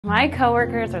My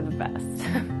coworkers are the best.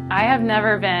 I have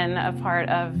never been a part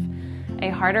of a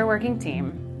harder working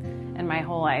team in my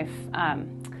whole life.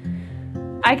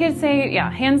 I could say, yeah,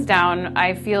 hands down,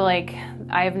 I feel like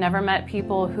I've never met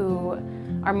people who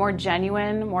are more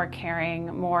genuine, more caring,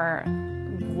 more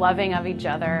loving of each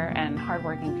other, and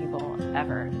hardworking people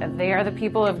ever. They are the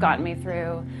people who have gotten me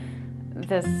through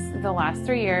the last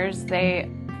 3 years. They're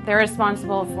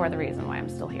responsible for the reason why I'm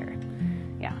still here.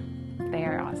 Yeah, they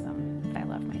are awesome. I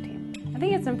love my team. I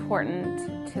think it's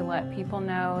important to let people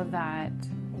know that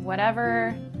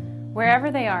wherever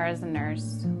they are as a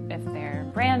nurse, if they're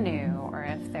brand new or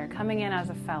if they're coming in as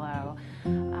a fellow,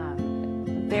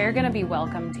 they're going to be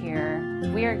welcomed here.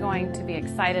 We are going to be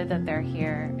excited that they're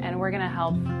here, and we're going to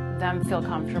help them feel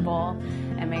comfortable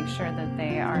and make sure that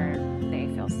they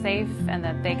feel safe and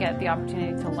that they get the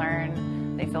opportunity to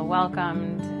learn. They feel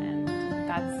welcomed, and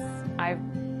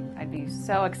I'd be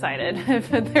so excited if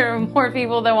there were more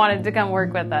people that wanted to come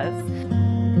work with us.